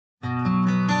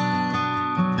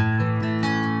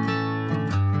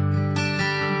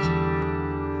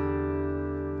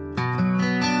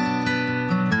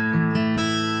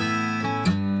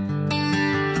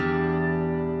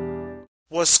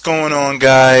What's going on,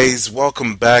 guys?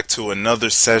 Welcome back to another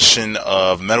session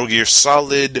of Metal Gear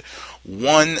Solid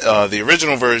 1, the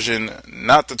original version,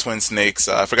 not the Twin Snakes.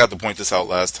 I forgot to point this out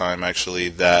last time, actually,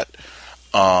 that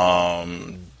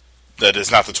that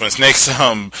is not the Twin Snakes.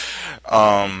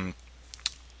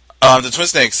 The Twin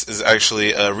Snakes is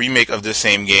actually a remake of the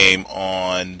same game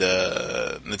on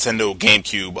the Nintendo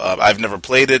GameCube. I've never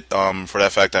played it. For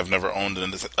that fact, I've never owned a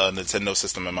Nintendo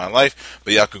system in my life,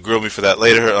 but y'all could grill me for that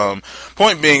later.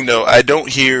 Point being, though, I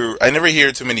never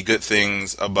hear too many good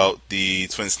things about the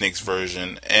Twin Snakes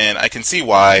version, and I can see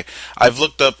why. I've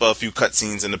looked up a few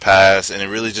cutscenes in the past, and it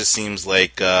really just seems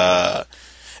like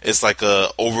it's like a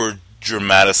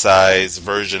dramatized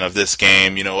version of this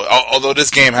game, you know, although this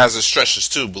game has its stretches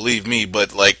too, believe me,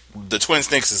 but like the Twin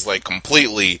Snakes is like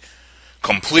completely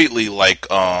like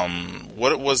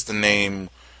what was the name?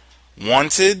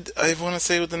 Wanted, I want to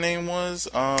say what the name was.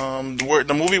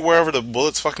 The movie Wherever the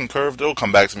Bullets Fucking Curved. It'll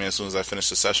come back to me as soon as I finish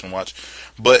the session watch.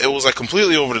 But it was like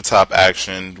completely over the top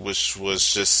action, which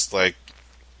was just like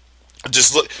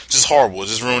just horrible. It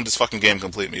just ruined this fucking game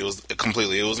completely.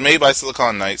 It was made by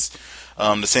Silicon Knights.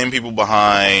 The same people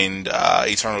behind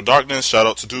Eternal Darkness. Shout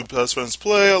out to Dude Best Friends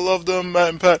Play. I love them, Matt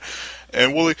and Pat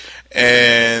and Wooly.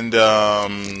 And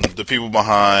the people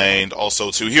behind also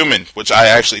To Human, which I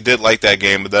actually did like that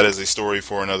game, but that is a story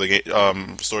for another day.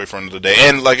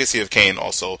 And Legacy of Kain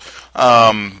also.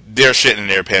 They're shitting in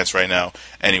their pants right now.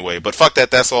 Anyway, but fuck that.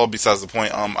 That's all besides the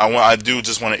point. I do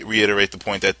just want to reiterate the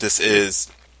point that this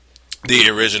is the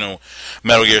original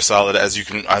Metal Gear Solid, as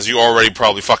you already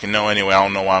probably fucking know anyway. I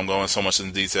don't know why I'm going so much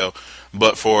into detail,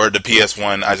 but for the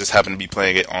PS1, I just happen to be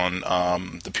playing it on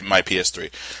my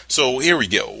PS3. So here we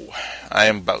go. I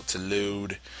am about to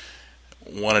load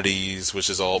one of these, which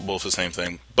is both the same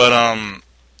thing. But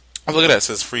look at that, it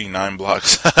says free 9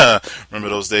 blocks. Remember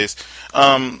those days?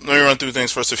 Let me run through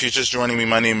things first. If you're just joining me,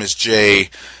 my name is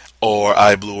Jay, or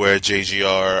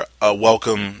iBluairJgR.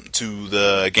 Welcome to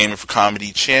the Gaming for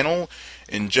Comedy channel.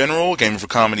 In general, Gaming for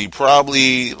Comedy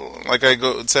probably, like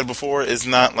I said before, is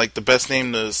not like the best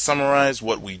name to summarize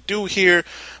what we do here,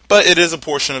 but it is a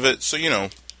portion of it, so, you know,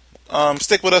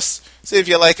 stick with us, see if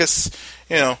you like us.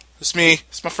 You know, it's me,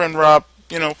 it's my friend Rob,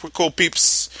 you know, we're cool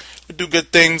peeps. We do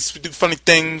good things, we do funny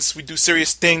things, we do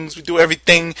serious things, we do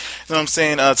everything. You know what I'm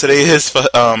saying? Today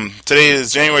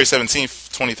is January 17th,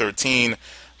 2013.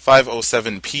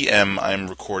 5:07 p.m. I'm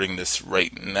recording this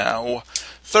right now.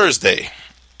 Thursday.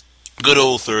 Good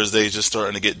old Thursday. Just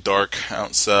starting to get dark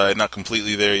outside. Not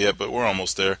completely there yet, but we're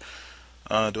almost there.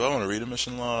 Do I want to read a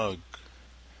mission log?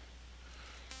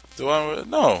 No.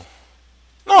 No,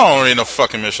 I don't read no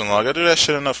fucking mission log. I do that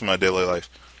shit enough in my daily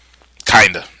life.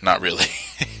 Kinda. Not really.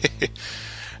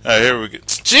 Alright, here we go.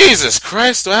 Jesus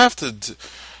Christ, do I have to...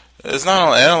 It's not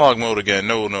on analog mode again.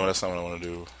 No, that's not what I want to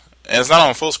do. And it's not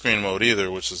on full screen mode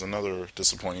either, which is another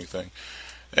disappointing thing.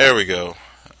 There we go.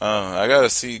 I gotta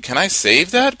see. Can I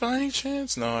save that by any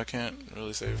chance? No, I can't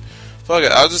really save it. Fuck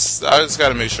it. I just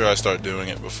gotta make sure I start doing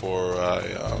it before I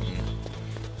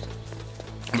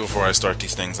start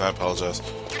these things. I apologize.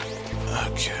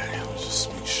 Okay, let's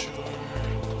just make sure.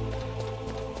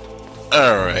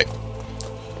 Alright.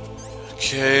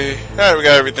 Okay. Alright, we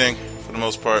got everything. For the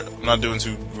most part, I'm not doing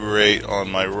too great on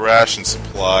my ration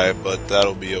supply, but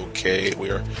that'll be okay.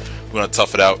 We're gonna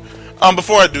tough it out.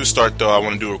 Before I do start, though, I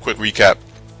want to do a quick recap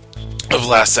of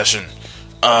last session.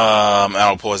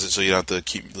 I'll pause it so you don't have to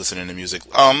keep listening to music.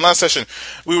 Last session,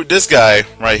 this guy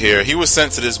right here. He was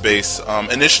sent to this base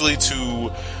initially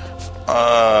to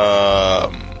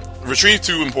retrieve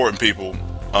 2 important people,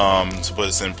 to put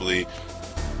it simply,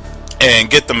 and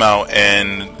get them out,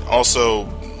 and also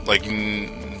like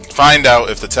find out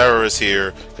if the terrorists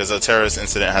here, because a terrorist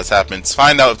incident has happened,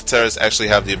 find out if the terrorists actually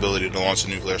have the ability to launch a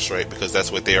nuclear strike, because that's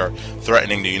what they are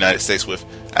threatening the United States with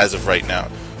as of right now.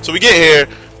 So we get here,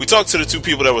 we talk to the 2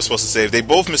 people that we're supposed to save. They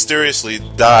both mysteriously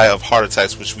die of heart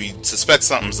attacks, which we suspect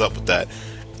something's up with that.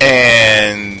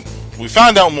 And we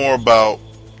find out more about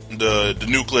the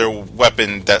nuclear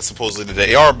weapon that supposedly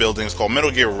the AR building is called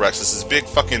Metal Gear Rex. This is big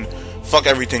fucking fuck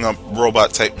everything up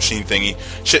robot type machine thingy.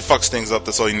 Shit fucks things up,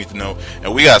 that's all you need to know.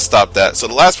 And we gotta stop that. So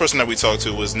the last person that we talked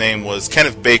to, his name was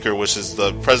Kenneth Baker, which is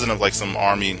the president of like some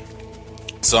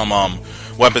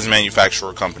weapons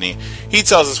manufacturer company. He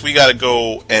tells us we gotta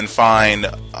go and find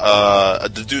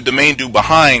the main dude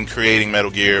behind creating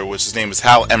Metal Gear, which his name is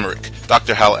Hal Emmerich,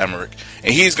 Dr. Hal Emmerich.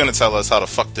 And he's gonna tell us how to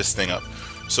fuck this thing up.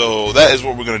 So that is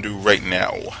what we're going to do right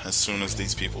now, as soon as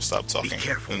these people stop talking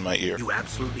in my ear. You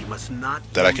absolutely must not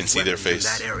that I can see their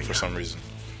face for some reason.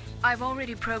 I've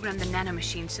already programmed the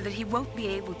nanomachine so that he won't be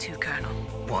able to, Colonel.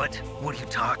 What? What are you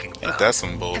talking about? Ain't that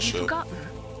some bullshit? Have you forgotten?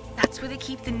 That's where they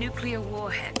keep the nuclear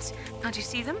warheads. Can't you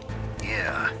see them?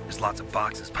 Yeah, there's lots of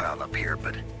boxes piled up here,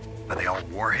 but are they all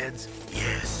warheads?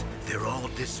 Yes, they're all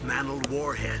dismantled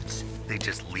warheads. They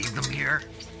just leave them here?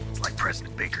 It's like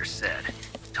President Baker said.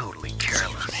 Totally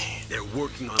careless. They're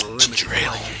working on a limited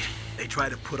budget. They try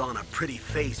to put on a pretty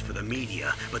face for the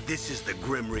media, but this is the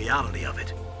grim reality of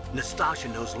it.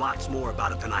 Nastasha knows lots more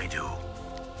about it than I do.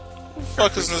 Who the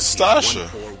fuck is Nastasha?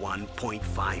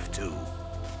 141.52.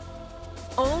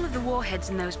 All of the warheads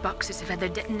in those boxes have had their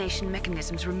detonation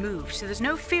mechanisms removed, so there's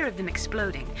no fear of them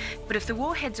exploding. But if the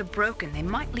warheads are broken, they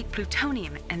might leak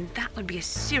plutonium, and that would be a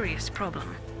serious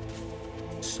problem.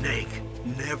 Snake,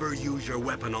 never use your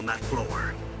weapon on that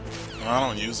floor. I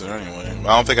don't use it anyway. I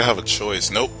don't think I have a choice.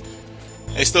 Nope.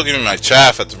 They still give me my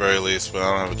chaff at the very least, but I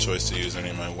don't have a choice to use any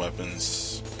of my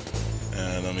weapons.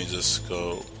 And let me just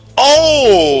go...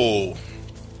 Oh!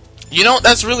 You know,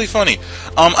 that's really funny.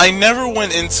 I never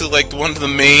went into, like, one of the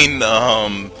main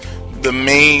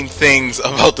things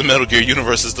about the Metal Gear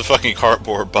universe is the fucking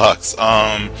cardboard box.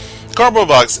 Cardboard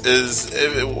box is,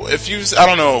 if you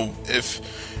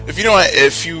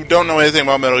don't know anything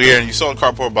about Metal Gear and you saw a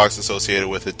cardboard box associated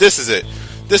with it, this is it.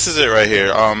 This is it right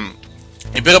here.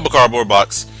 You pick up a cardboard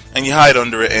box and you hide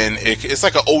under it, and it's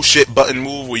like an oh shit button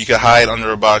move where you can hide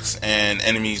under a box and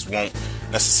enemies won't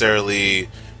necessarily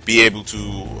be able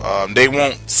to, they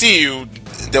won't see you.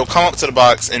 They'll come up to the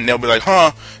box and they'll be like,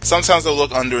 huh. Sometimes they'll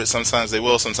look under it, sometimes they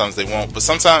will, sometimes they won't. But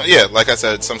sometimes, yeah, like I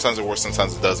said, sometimes it works,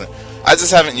 sometimes it doesn't. I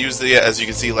just haven't used it yet, as you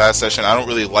can see last session. I don't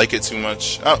really like it too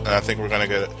much. Oh, and I think we're gonna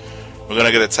get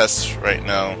a test right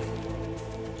now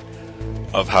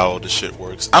of how the shit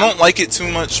works. I don't like it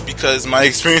too much because my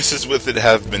experiences with it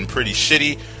have been pretty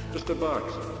shitty. Just a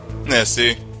box. Yeah,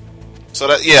 see? So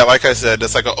that, yeah, like I said,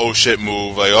 that's like a oh shit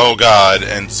move, like oh god,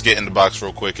 and just get in the box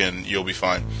real quick and you'll be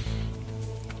fine.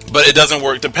 But it doesn't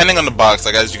work depending on the box.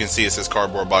 Like as you can see, it says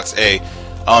cardboard box A.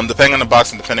 Depending on the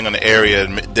box and depending on the area,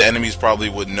 the enemies probably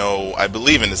would know. I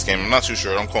believe in this game. I'm not too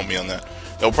sure. Don't quote me on that.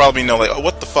 They'll probably know, like, oh,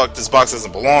 what the fuck? This box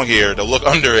doesn't belong here. They'll look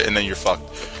under it and then you're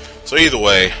fucked. So either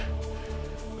way,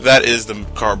 that is the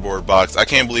cardboard box. I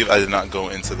can't believe I did not go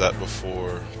into that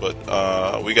before. But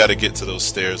we got to get to those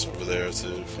stairs over there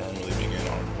to formally begin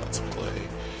our Let's Play.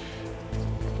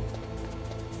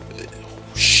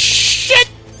 Shit!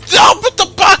 Oh, put the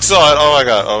box on! Oh my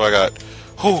god, oh my god.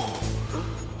 Whew.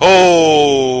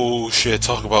 Oh shit,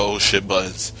 talk about oh shit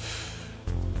buttons.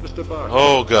 Just a box.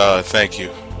 Oh god, thank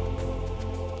you.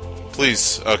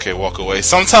 Please, okay, walk away.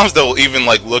 Sometimes they'll even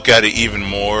like look at it even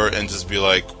more and just be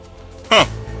like, huh.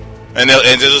 And they'll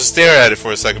just stare at it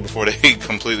for a second before they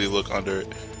completely look under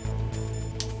it.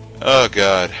 Oh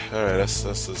god. Alright, that's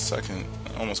the second.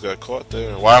 I almost got caught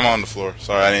there. Why am I on the floor?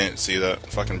 Sorry, I didn't see that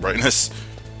fucking brightness.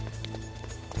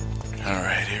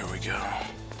 Alright, here we go.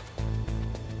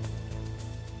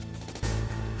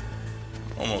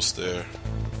 Almost there.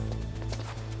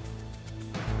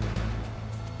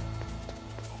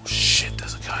 Oh shit,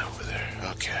 there's a guy over there.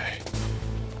 Okay.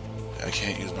 I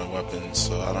can't use my weapons,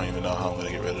 so I don't even know how I'm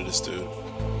gonna get rid of this dude.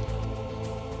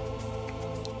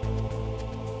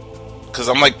 Because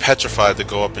I'm like petrified to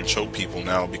go up and choke people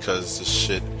now because this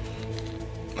shit.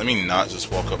 Let me not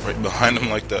just walk up right behind him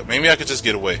like that. Maybe I could just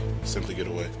get away. Simply get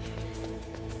away.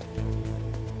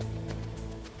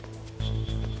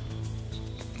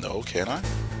 No, can I?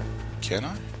 Can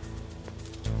I?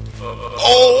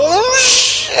 Oh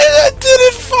shit! I did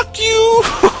it! Fuck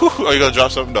you! Are you gonna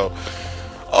drop something? No.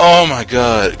 Oh my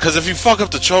god. Because if you fuck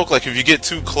up the choke, like if you get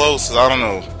too close, I don't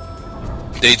know,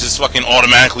 they just fucking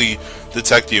automatically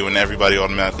detect you and everybody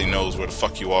automatically knows where the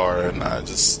fuck you are, and I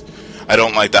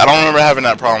don't like that. I don't remember having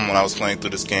that problem when I was playing through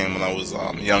this game when I was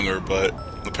younger, but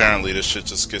apparently this shit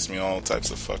just gets me all types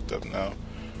of fucked up now.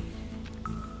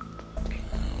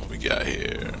 What we got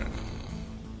here?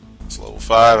 It's level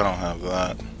 5, I don't have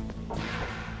that.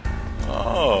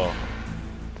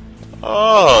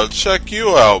 Oh, check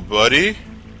you out, buddy.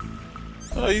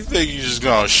 Oh, you think you just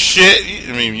gonna shit?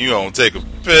 I mean, you gonna take a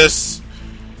piss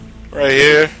right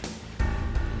here?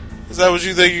 Is that what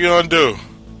you think you're gonna do?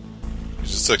 You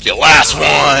just took your last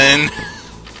one.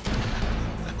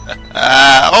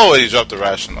 Oh, he dropped the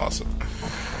ration also.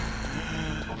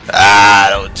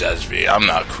 Don't judge me. I'm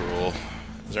not cruel.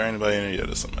 Is there anybody in here? Yeah,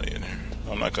 there's somebody in here.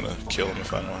 I'm not gonna kill him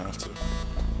if I don't have to.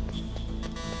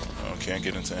 Oh, can't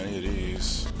get into any of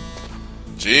these.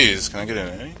 Jeez, can I get in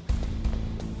any?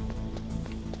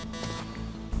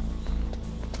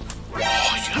 Oh, you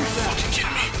gotta be fucking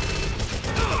kidding me.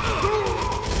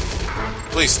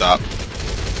 Please stop.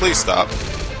 Please stop.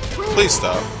 Please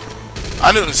stop.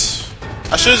 I knew this.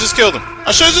 I should've just killed him.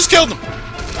 I should've just killed him.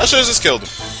 I should've just killed him.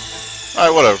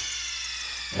 Alright, whatever.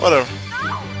 Whatever.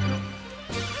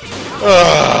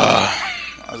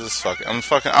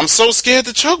 I'm so scared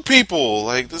to choke people.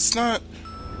 Like, that's not...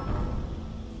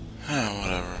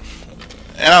 whatever.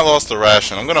 And I lost the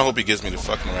ration. I'm gonna hope he gives me the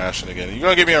fucking ration again. You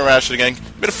gonna give me a ration again?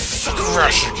 Give me the fucking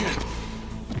ration again.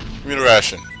 Give me the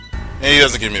ration. And he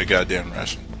doesn't give me the goddamn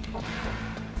ration.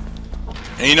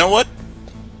 And you know what?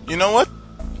 You know what?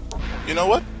 You know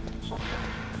what?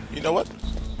 You know what?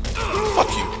 Fuck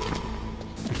you.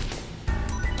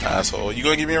 Asshole. You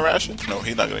gonna give me a ration? No,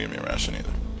 he's not gonna give me a ration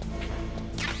either.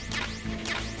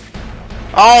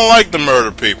 I don't like to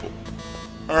murder people.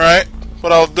 Alright?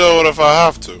 But I'll do it if I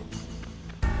have to.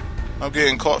 I'm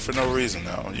getting caught for no reason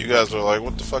now. You guys are like,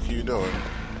 what the fuck are you doing?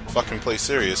 Fucking play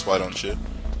serious, why don't you?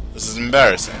 This is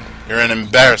embarrassing. You're an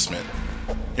embarrassment.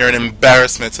 You're an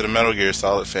embarrassment to the Metal Gear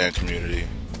Solid fan community.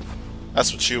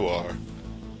 That's what you are.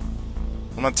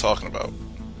 What am I talking about?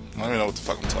 I don't even know what the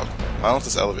fuck I'm talking about. Why don't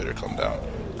this elevator come down?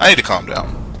 I need to calm down.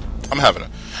 I'm not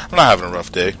having a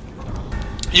rough day.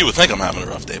 You would think I'm having a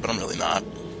rough day, but I'm really not.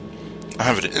 I'm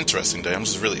having an interesting day. I'm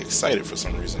just really excited for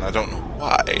some reason. I don't know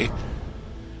why.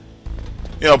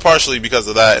 You know, partially because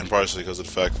of that, and partially because of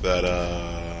the fact that,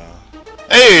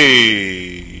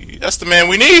 hey! That's the man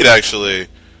we need, actually!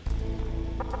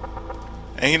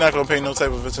 And he's not gonna pay no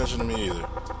type of attention to me either.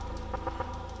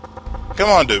 Come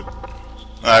on, dude.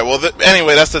 Alright, well,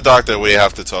 anyway, that's the doctor we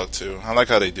have to talk to. I like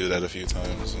how they do that a few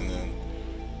times, and then...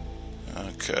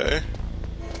 Okay.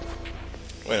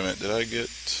 Wait a minute, did I get...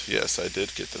 Yes, I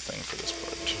did get the thing for this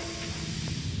part.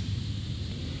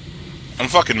 I'm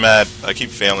fucking mad. I keep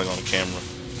failing on camera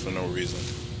for no reason.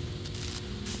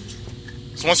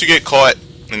 So once you get caught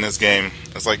in this game,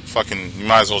 it's like fucking... You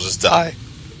might as well just die.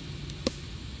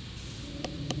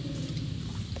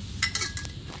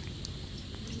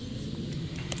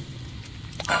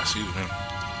 Excuse me.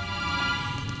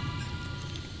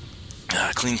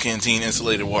 Clean canteen,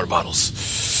 insulated water bottles.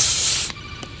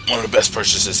 One of the best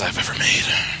purchases I've ever made.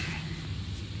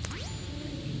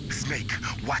 Snake,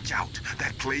 watch out.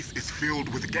 That place is filled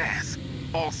with gas.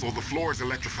 Also, the floor is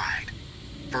electrified.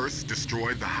 First,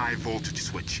 destroy the high voltage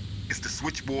switch. It's the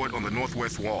switchboard on the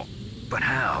northwest wall. But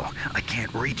how? I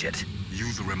can't reach it.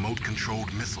 Use a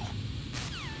remote-controlled missile.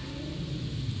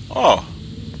 Oh.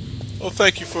 Well,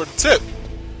 thank you for the tip.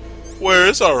 Where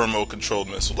is our remote-controlled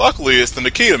missile? Luckily, it's the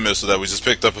Nikita missile that we just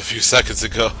picked up a few seconds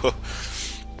ago.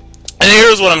 And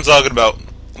here's what I'm talking about.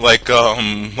 Like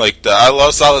I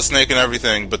love Solid Snake and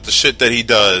everything, but the shit that he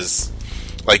does,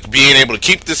 like being able to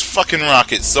keep this fucking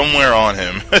rocket somewhere on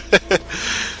him,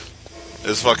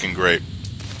 is fucking great.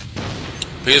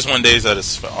 PS1 days at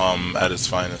its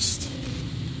finest,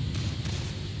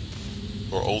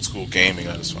 or old school gaming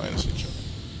at its finest.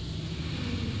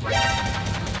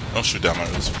 Don't shoot down my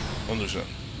wrist. Don't do shit.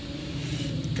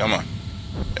 Come on.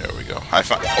 There we go. High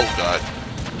five. Oh god.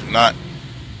 Not.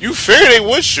 You figured they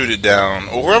would shoot it down.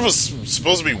 Or whoever's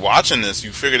supposed to be watching this,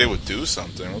 you figured they would do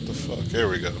something. What the fuck? There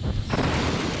we go.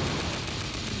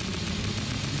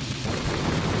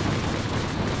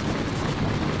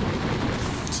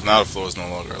 So now the floor is no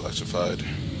longer electrified.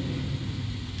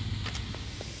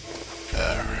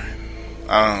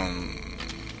 Alright.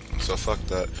 So fuck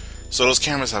that. So those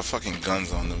cameras have fucking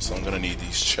guns on them, so I'm gonna need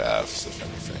these chaffs, if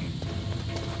anything.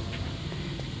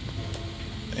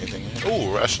 Anything in here?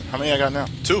 Ooh, ration. How many I got now?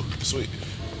 2. Sweet.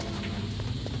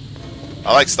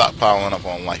 I like stockpiling up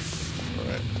on life.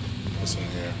 Alright. What's in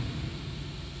here?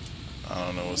 I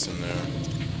don't know what's in there.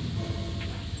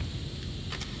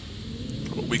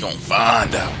 But we gonna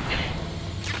find out.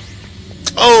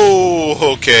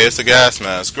 Oh, okay. It's a gas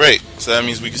mask. Great. So that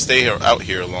means we can stay out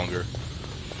here longer.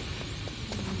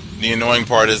 The annoying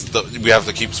part is we have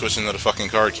to keep switching to the fucking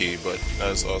car key, but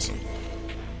that is awesome.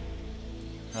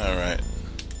 Alright.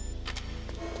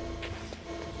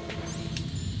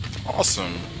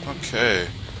 Awesome. Okay.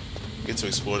 Get to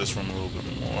explore this room a little bit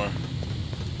more.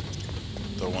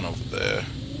 Throw one over there.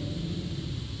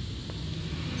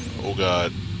 Oh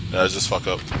god. Did I just fuck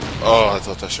up? Oh, I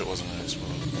thought that shit wasn't gonna explode.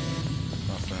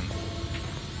 Nothing.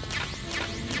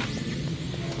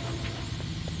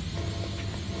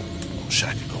 Oh shit,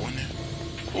 I could go in there.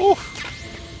 Ooh.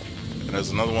 And there's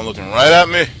another one looking right at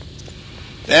me.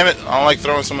 Damn it, I don't like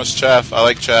throwing so much chaff. I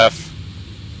like chaff.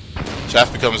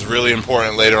 Chaff becomes really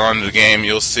important later on in the game,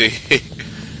 you'll see.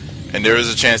 And there is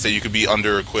a chance that you could be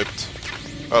under-equipped.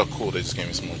 Oh, cool, they just gave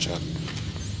me some more chaff.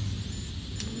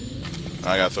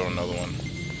 I gotta throw another one.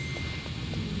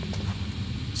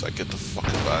 So I get the fuck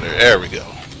up out of here. There we go.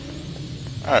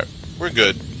 Alright, we're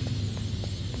good.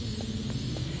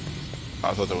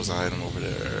 I thought there was an item over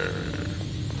there.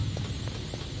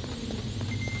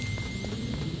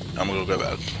 I'm gonna go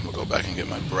back. I'm gonna go back and get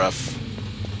my breath.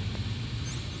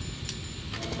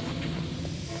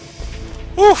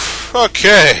 Oof,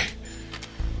 okay.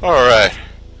 Alright.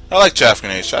 I like chaff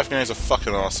grenades. Chaff grenades are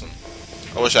fucking awesome.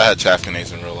 I wish I had chaff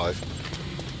grenades in real life.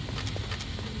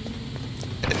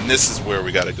 And this is where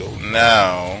we gotta go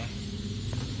now.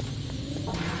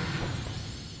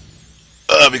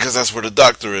 Because that's where the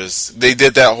doctor is. They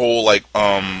did that whole, like,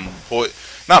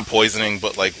 not poisoning,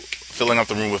 but, like, filling up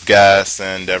the room with gas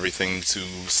and everything to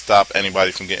stop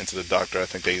anybody from getting to the doctor. I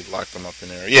think they locked them up in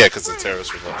there. Yeah, because the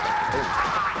terrorists were locked up.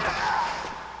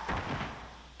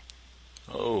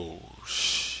 Oh,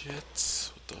 shit.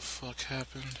 What the fuck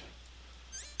happened?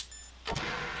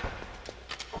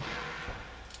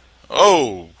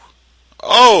 Oh.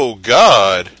 Oh,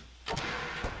 God.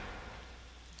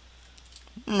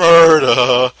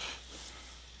 Murder.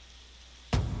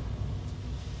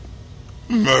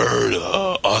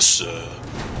 Murder us.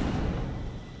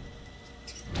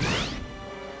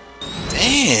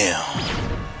 Damn.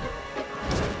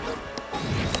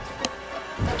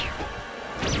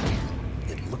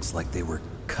 It looks like they were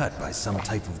cut by some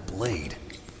type of blade.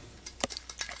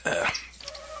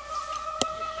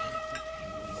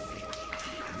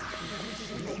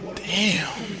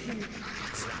 Damn.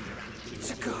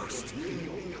 It's a ghost.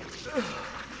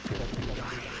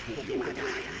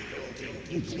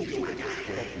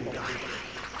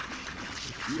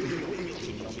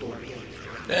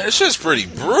 Man, this shit's pretty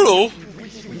brutal.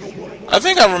 I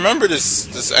think I remember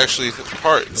this actually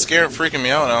part freaking me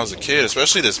out when I was a kid,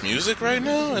 especially this music right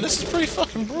now, and this is pretty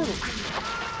fucking brutal.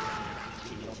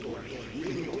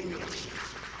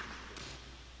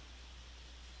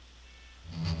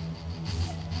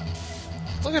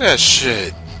 Look at that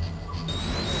shit.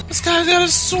 This guy got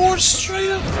his sword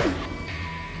straight up.